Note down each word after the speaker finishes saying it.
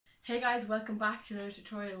Hey guys, welcome back to another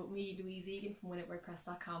tutorial with me, Louise Egan from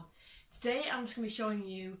Wordpress.com. Today I'm just going to be showing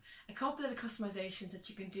you a couple of the customizations that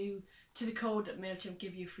you can do to the code that Mailchimp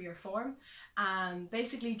give you for your form.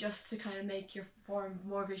 Basically just to kind of make your form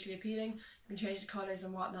more visually appealing. You can change the colours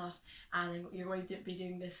and whatnot, and you're going to be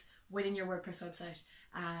doing this within your WordPress website.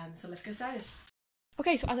 So let's get started.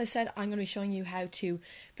 Okay, so as I said, I'm going to be showing you how to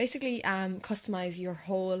basically customize your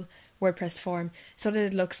whole WordPress form so that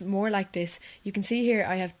it looks more like this. You can see here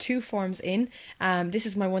I have two forms in. This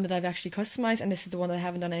is my one that I've actually customized, and this is the one that I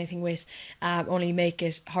haven't done anything with, only make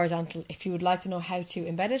it horizontal. If you would like to know how to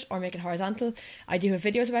embed it or make it horizontal, I do have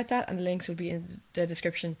videos about that, and the links will be in the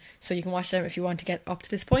description, so you can watch them if you want to get up to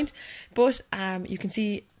this point. But you can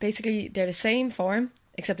see basically they're the same form,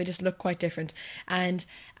 except they just look quite different, and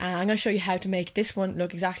I'm going to show you how to make this one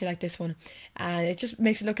look exactly like this one, and it just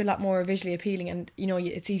makes it look a lot more visually appealing, and you know,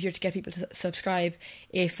 it's easier to get people to subscribe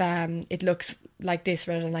if it looks like this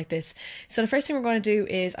rather than like this. So the first thing we're going to do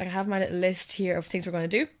is I have my little list here of things we're going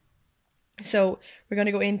to do. So we're going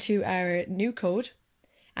to go into our new code,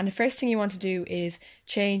 and the first thing you want to do is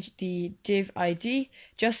change the Div Id,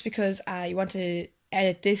 just because you want to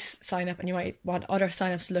edit this sign up and you might want other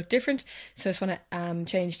signups to look different, so I just want to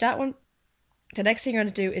change that one. The next thing you're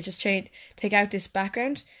going to do is just take out this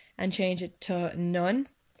background and change it to none.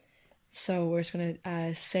 So we're just going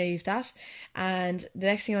to save that, and the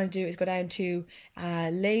next thing you want to do is go down to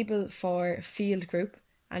label for field group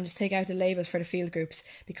and just take out the labels for the field groups,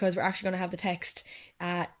 because we're actually going to have the text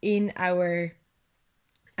in our,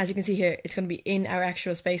 as you can see here, it's going to be in our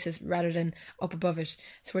actual spaces rather than up above it.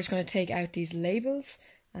 So we're just going to take out these labels,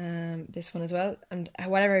 this one as well, and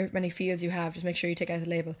whatever many fields you have, just make sure you take out the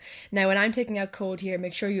label. Now when I'm taking out code here,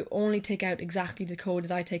 make sure you only take out exactly the code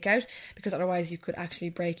that I take out, because otherwise you could actually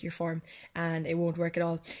break your form and it won't work at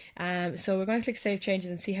all. So we're going to click Save Changes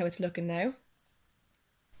and see how it's looking now.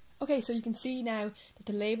 Okay, so you can see now that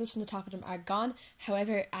the labels from the top of them are gone.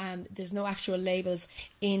 However, there's no actual labels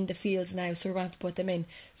in the fields now, so we're going to have to put them in.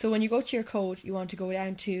 So when you go to your code, you want to go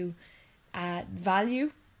down to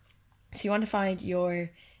value. So you want to find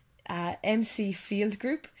your MC field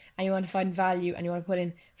group, and you want to find value, and you want to put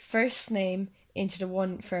in first name into the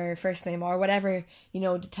one for first name, or whatever, you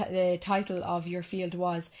know, the title of your field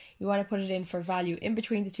was. You want to put it in for value in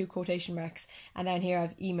between the two quotation marks, and down here I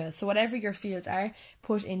have email. So whatever your fields are,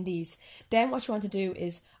 put in these. Then what you want to do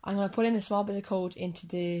is I'm going to put in a small bit of code into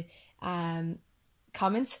the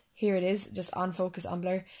comments. Here it is, just onfocus,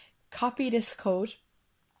 onblur. Copy this code,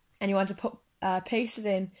 and you want to put paste it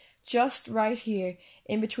in just right here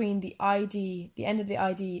in between the ID, the end of the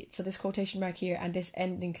ID, so this quotation mark here, and this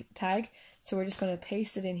ending tag. So we're just going to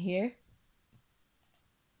paste it in here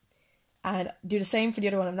and do the same for the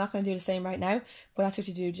other one. I'm not going to do the same right now, but that's what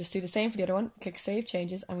you do. Just do the same for the other one, click Save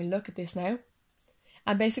Changes, and we look at this now.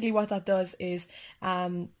 And basically what that does is,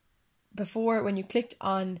 before, when you clicked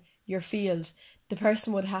on your field, the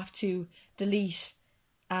person would have to delete.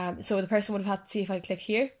 So the person would have had to see, if I click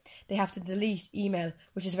here, they have to delete email,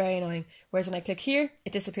 which is very annoying. Whereas when I click here,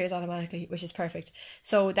 it disappears automatically, which is perfect.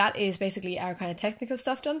 So that is basically our kind of technical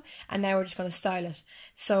stuff done, and now we're just going to style it.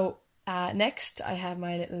 So next, I have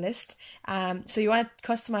my little list. So you want to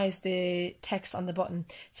customize the text on the button.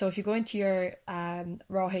 So if you go into your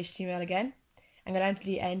raw HTML again, and go down to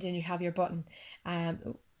the end, and you have your button.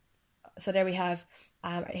 So there we have,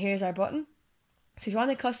 here's our button. So if you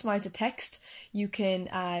want to customize the text, you can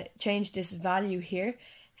change this value here.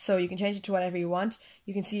 So you can change it to whatever you want.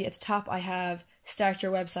 You can see at the top I have start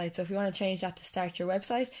your website. So if you want to change that to start your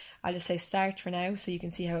website, I'll just say start for now, so you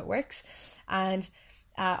can see how it works. And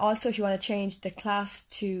also if you want to change the class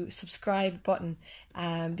to subscribe button,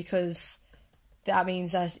 because that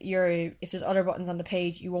means that if there's other buttons on the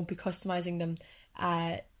page, you won't be customizing them.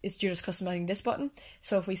 You're just customizing this button.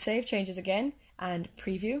 So if we save changes again and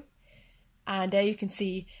preview, and there you can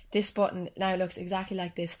see this button now looks exactly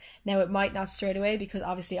like this. Now it might not straight away, because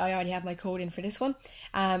obviously I already have my code in for this one,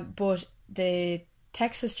 but the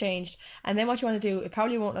text has changed. And then what you want to do, it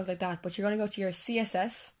probably won't look like that, but you're going to go to your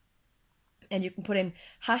CSS, and you can put in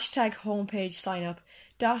hashtag homepage-signup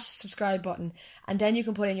 .subscribe button, and then you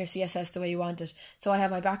can put in your CSS the way you want it. So I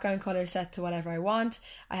have my background color set to whatever I want.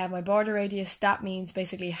 I have my border radius. That means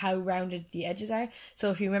basically how rounded the edges are.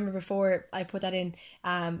 So if you remember before, I put that in,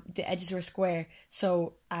 the edges were square.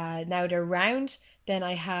 So now they're round. Then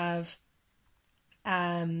I have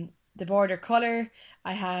the border color.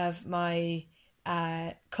 I have my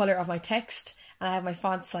color of my text, and I have my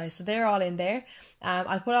font size, so they're all in there.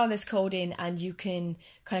 I'll put all this code in, and you can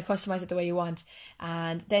kind of customize it the way you want.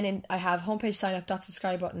 And then I have homepage signup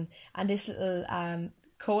 .subscribe button, and this little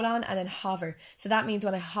colon and then hover. So that means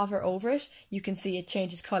when I hover over it, you can see it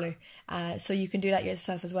changes color. So you can do that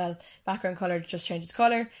yourself as well. Background color just changes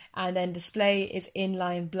color, and then display is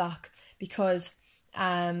inline block, because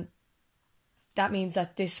that means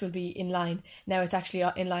that this will be in line. Now it's actually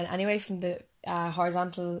in line anyway from the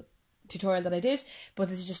horizontal tutorial that I did, but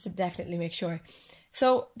this is just to definitely make sure.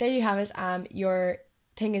 So there you have it. Your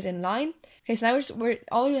thing is in line. Okay, so now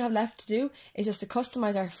all you have left to do is just to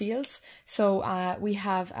customize our fields. So we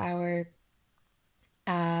have our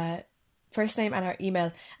first name and our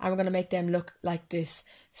email, and we're going to make them look like this.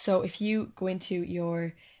 So if you go into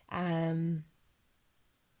your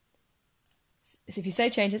so if you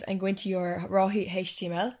save changes and go into your raw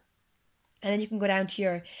HTML, and then you can go down to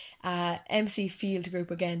your MC field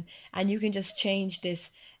group again, and you can just change this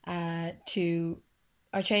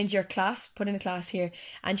change your class, put in a class here,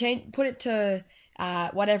 and put it to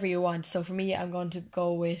whatever you want. So for me, I'm going to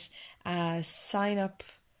go with signup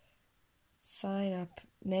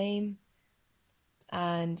name,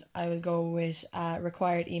 and I will go with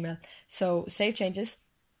required email. So save changes,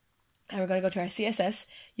 and we're going to go to our CSS.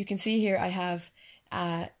 You can see here I have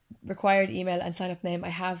required email and sign up name. I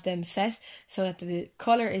have them set so that the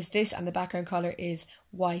color is this and the background color is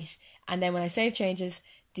white. And then when I save changes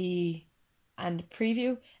and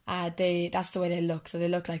preview, that's the way they look. So they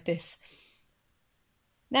look like this.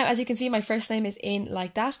 Now, as you can see, my first name is in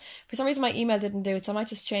like that. For some reason, my email didn't do it, so I might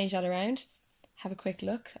just change that around. Have a quick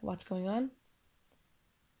look at what's going on.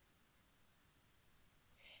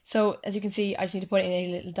 So as you can see, I just need to put in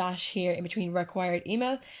a little dash here in between required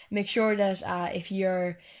email. Make sure that if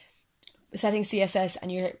you're setting CSS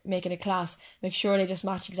and you're making a class, make sure they just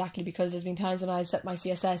match exactly, because there's been times when I've set my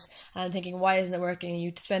CSS and I'm thinking, why isn't it working? And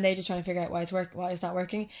you spend ages trying to figure out why it's not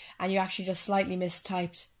working, and you actually just slightly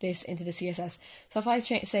mistyped this into the CSS. So if I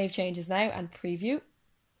save changes now and preview,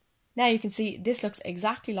 now you can see this looks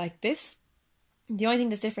exactly like this. The only thing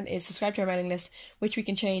that's different is subscribe to our mailing list, which we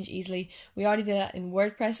can change easily. We already did that in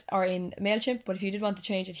WordPress or in Mailchimp, but if you did want to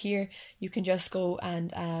change it here, you can just go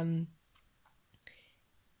and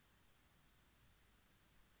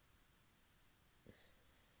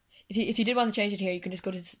if you did want to change it here, you can just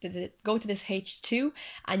go to this H2,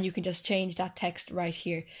 and you can just change that text right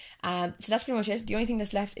here. So that's pretty much it. The only thing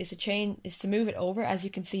that's left is to move it over. As you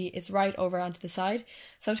can see, it's right over onto the side.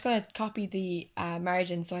 So I'm just going to copy the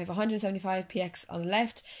margin. So I have 175 px on the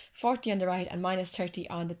left, 40 on the right, and minus 30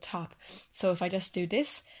 on the top. So if I just do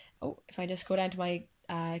this, if I just go down to my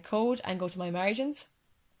code and go to my margins,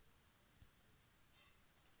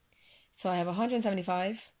 so I have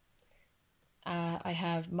 175. I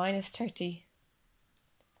have minus 30,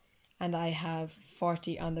 and I have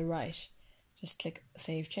 40 on the right. Just click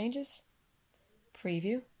Save Changes,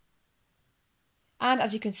 Preview, and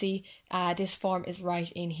as you can see, this form is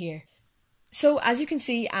right in here. So as you can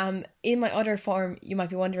see, in my other form, you might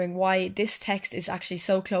be wondering why this text is actually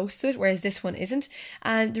so close to it, whereas this one isn't.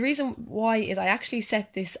 And the reason why is I actually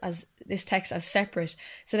set this text as separate,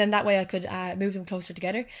 so then that way I could move them closer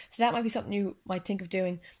together. So that might be something you might think of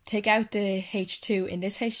doing. Take out the H2 in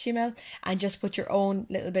this HTML and just put your own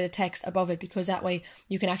little bit of text above it, because that way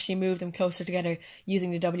you can actually move them closer together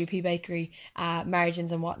using the WP Bakery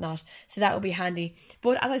margins and whatnot. So that will be handy.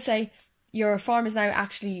 But as I say, your form is now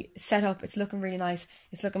actually set up. It's looking really nice.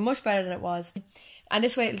 It's looking much better than it was. And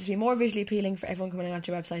this way it'll be more visually appealing for everyone coming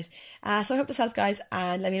onto your website. So I hope this helped, guys,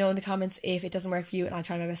 and let me know in the comments if it doesn't work for you, and I'll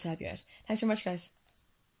try my best to help you out. Thanks very much, guys.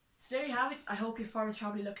 So there you have it. I hope your form is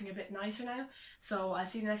probably looking a bit nicer now. So I'll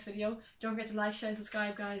see you in the next video. Don't forget to like, share, and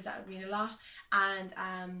subscribe, guys. That would mean a lot.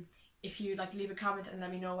 And if you'd like to leave a comment and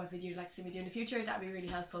let me know what video you'd like to see me do in the future, that would be really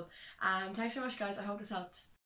helpful. Thanks very much, guys. I hope this helped.